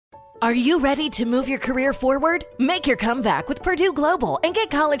Are you ready to move your career forward? Make your comeback with Purdue Global and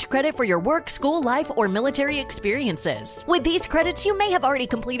get college credit for your work, school, life, or military experiences. With these credits, you may have already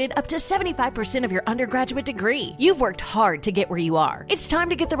completed up to 75% of your undergraduate degree. You've worked hard to get where you are. It's time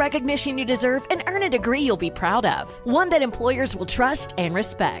to get the recognition you deserve and earn a degree you'll be proud of, one that employers will trust and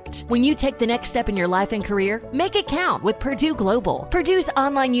respect. When you take the next step in your life and career, make it count with Purdue Global, Purdue's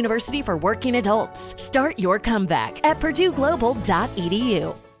online university for working adults. Start your comeback at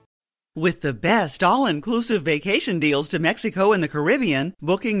purdueglobal.edu. With the best all-inclusive vacation deals to Mexico and the Caribbean,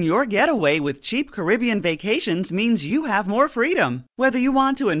 booking your getaway with Cheap Caribbean Vacations means you have more freedom. Whether you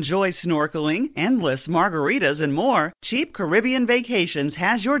want to enjoy snorkeling, endless margaritas, and more, Cheap Caribbean Vacations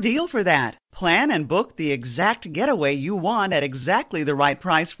has your deal for that. Plan and book the exact getaway you want at exactly the right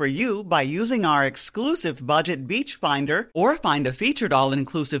price for you by using our exclusive budget beach finder, or find a featured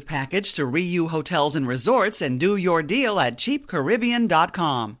all-inclusive package to Riu Hotels and Resorts and do your deal at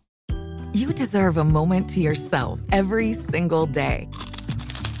cheapcaribbean.com. You deserve a moment to yourself every single day.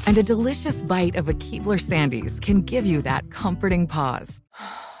 And a delicious bite of a Keebler Sandies can give you that comforting pause.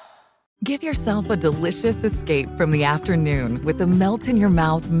 Give yourself a delicious escape from the afternoon with the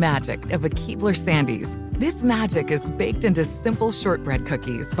melt-in-your-mouth magic of a Keebler Sandies. This magic is baked into simple shortbread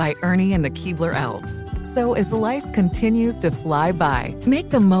cookies by Ernie and the Keebler Elves. So as life continues to fly by, make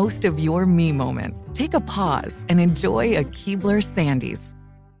the most of your me moment. Take a pause and enjoy a Keebler Sandies.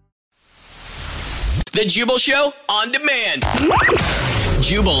 The Jubal Show on demand.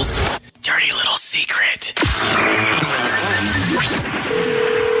 Jubal's dirty little secret.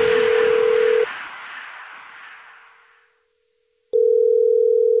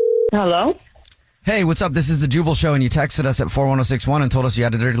 Hello? Hey, what's up? This is the Jubal Show, and you texted us at 41061 and told us you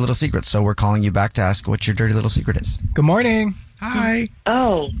had a dirty little secret, so we're calling you back to ask what your dirty little secret is. Good morning. Hi.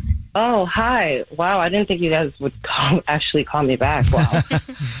 Oh, hi. Wow, I didn't think you guys would actually call me back. Wow.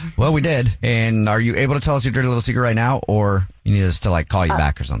 Well, we did. And are you able to tell us your dirty little secret right now, or you need us to, call you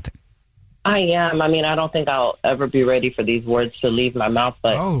back or something? I am. I mean, I don't think I'll ever be ready for these words to leave my mouth,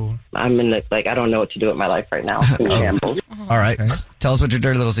 but I'm in the, I don't know what to do with my life right now. It's in shambles. All right. Okay. Tell us what your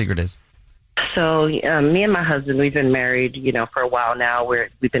dirty little secret is. So me and my husband, we've been married, for a while now.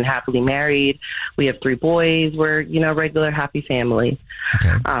 We've been happily married. We have 3 boys. We're, regular happy family.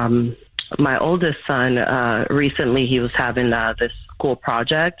 Okay. My oldest son, recently he was having this school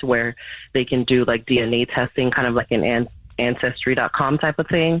project where they can do DNA testing, kind of like an Ancestry.com type of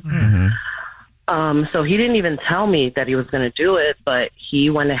thing. Mm-hmm. So he didn't even tell me that he was going to do it, but he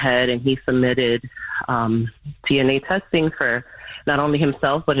went ahead and he submitted DNA testing for not only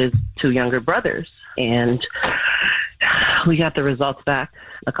himself, but his 2 younger brothers. And we got the results back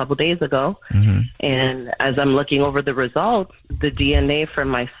a couple days ago. Mm-hmm. And as I'm looking over the results, the DNA from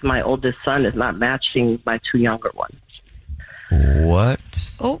my oldest son is not matching my 2 younger ones. What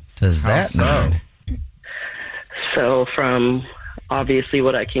does that mean? So from obviously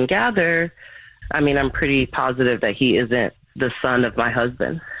what I can gather, I mean, I'm pretty positive that he isn't the son of my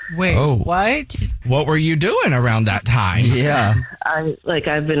husband. Wait, what? What were you doing around that time? Yeah.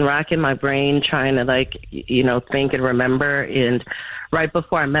 I've been racking my brain trying to think and remember. And right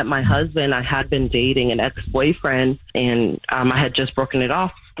before I met my husband, I had been dating an ex-boyfriend, and I had just broken it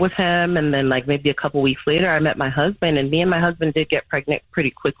off with him. And then maybe a couple weeks later, I met my husband, and me and my husband did get pregnant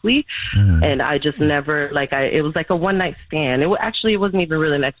pretty quickly. Mm-hmm. And I just never, it was like a one-night stand. It wasn't even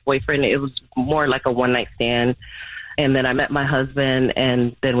really an ex-boyfriend. It was more like a one-night stand. And then I met my husband,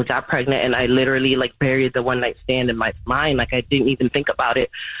 and then we got pregnant, and I literally buried the one-night stand in my mind. I didn't even think about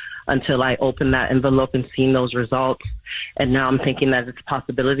it until I opened that envelope and seen those results. And now I'm thinking that it's a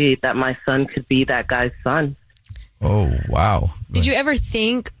possibility that my son could be that guy's son. Oh, wow. Did you ever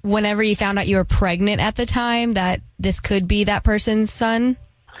think, whenever you found out you were pregnant at the time, that this could be that person's son?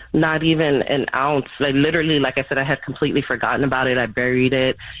 Not even an ounce. Literally, like I said, I had completely forgotten about it. I buried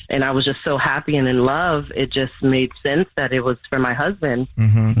it, and I was just so happy and in love. It just made sense that it was for my husband.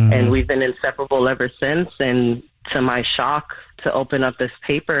 Mm-hmm. And we've been inseparable ever since. And to my shock, to open up this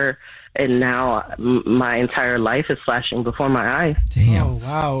paper, and now my entire life is flashing before my eyes. Damn. Oh,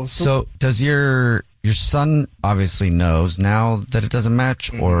 wow. So does your son obviously knows now that it doesn't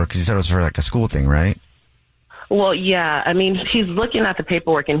match, or because you said it was for a school thing, right? Well, yeah. I mean, he's looking at the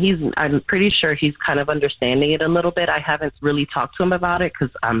paperwork, and I'm pretty sure he's kind of understanding it a little bit. I haven't really talked to him about it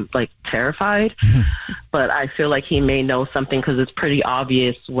because I'm terrified, but I feel like he may know something because it's pretty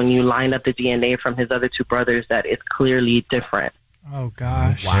obvious when you line up the DNA from his other 2 brothers that it's clearly different. Oh,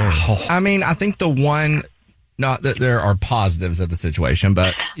 gosh. Wow. I mean, I think not that there are positives of the situation,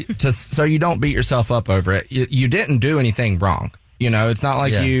 but so you don't beat yourself up over it. You didn't do anything wrong. It's not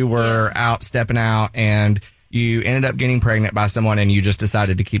like you were out stepping out and you ended up getting pregnant by someone and you just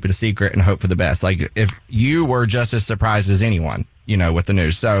decided to keep it a secret and hope for the best. Like if you were just as surprised as anyone, with the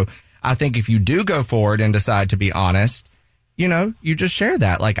news. So I think if you do go forward and decide to be honest, you just share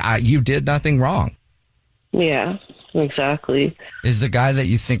that. Like you did nothing wrong. Yeah, exactly. Is the guy that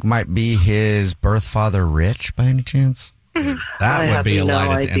you think might be his birth father rich by any chance? That would be a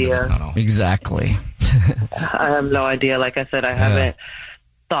light at the end of the tunnel. Exactly. I have no idea. Like I said, I haven't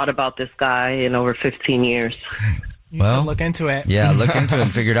thought about this guy in over 15 years. Well, look into it. Yeah, look into it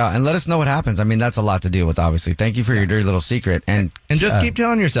and figure it out. And let us know what happens. I mean, that's a lot to deal with, obviously. Thank you for your dirty little secret. And just keep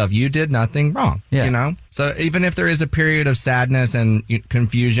telling yourself you did nothing wrong. Yeah. So even if there is a period of sadness and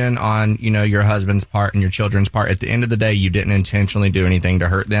confusion on, your husband's part and your children's part, at the end of the day, you didn't intentionally do anything to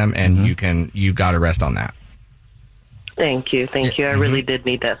hurt them. And you got to rest on that. Thank you. I really did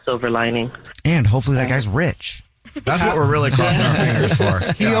need that silver lining. And hopefully that guy's rich. That's what we're really crossing our fingers for.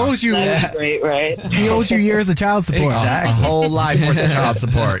 He owes you. That's great, right? He owes you years of child support. Exactly. A whole life worth of child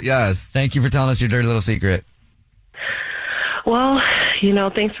support. Yes. Thank you for telling us your dirty little secret. Well,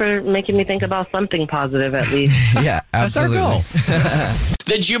 thanks for making me think about something positive at least. Yeah, absolutely. That's our goal.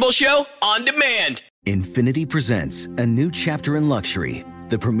 The Jubal Show on demand. Infiniti presents a new chapter in luxury.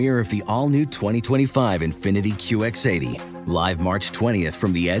 The premiere of the all-new 2025 Infiniti QX80. Live March 20th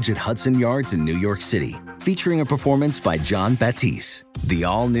from the Edge at Hudson Yards in New York City. Featuring a performance by John Batiste. The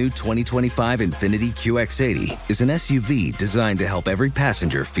all-new 2025 Infiniti QX80 is an SUV designed to help every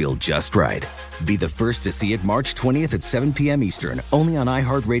passenger feel just right. Be the first to see it March 20th at 7 p.m. Eastern, only on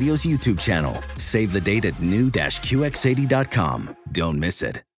iHeartRadio's YouTube channel. Save the date at new-QX80.com. Don't miss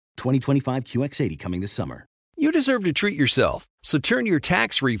it. 2025 QX80 coming this summer. You deserve to treat yourself, so turn your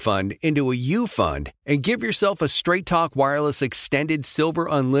tax refund into a U fund and give yourself a Straight Talk Wireless Extended Silver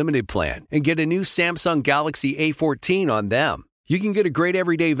Unlimited plan and get a new Samsung Galaxy A14 on them. You can get a great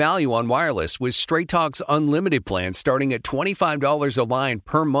everyday value on wireless with Straight Talk's Unlimited plan starting at $25 a line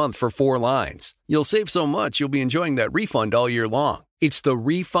per month for 4 lines. You'll save so much you'll be enjoying that refund all year long. It's the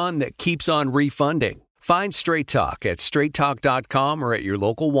refund that keeps on refunding. Find Straight Talk at straighttalk.com or at your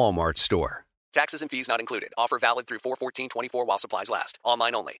local Walmart store. Taxes and fees not included. Offer valid through 4/14/24 while supplies last.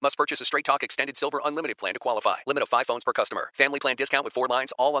 Online only. Must purchase a Straight Talk Extended Silver Unlimited plan to qualify. Limit of 5 phones per customer. Family plan discount with 4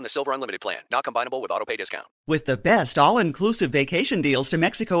 lines, all on the Silver Unlimited plan. Not combinable with autopay discount. With the best all-inclusive vacation deals to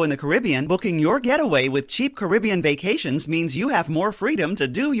Mexico and the Caribbean, booking your getaway with Cheap Caribbean Vacations means you have more freedom to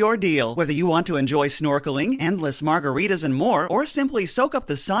do your deal. Whether you want to enjoy snorkeling, endless margaritas and more, or simply soak up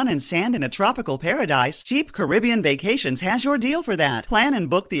the sun and sand in a tropical paradise, Cheap Caribbean Vacations has your deal for that. Plan and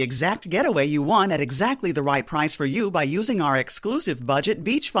book the exact getaway you want at exactly the right price for you by using our exclusive budget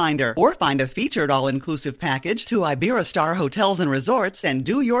Beach Finder, or find a featured all-inclusive package to Iberostar Hotels and Resorts and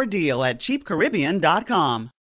do your deal at cheapcaribbean.com.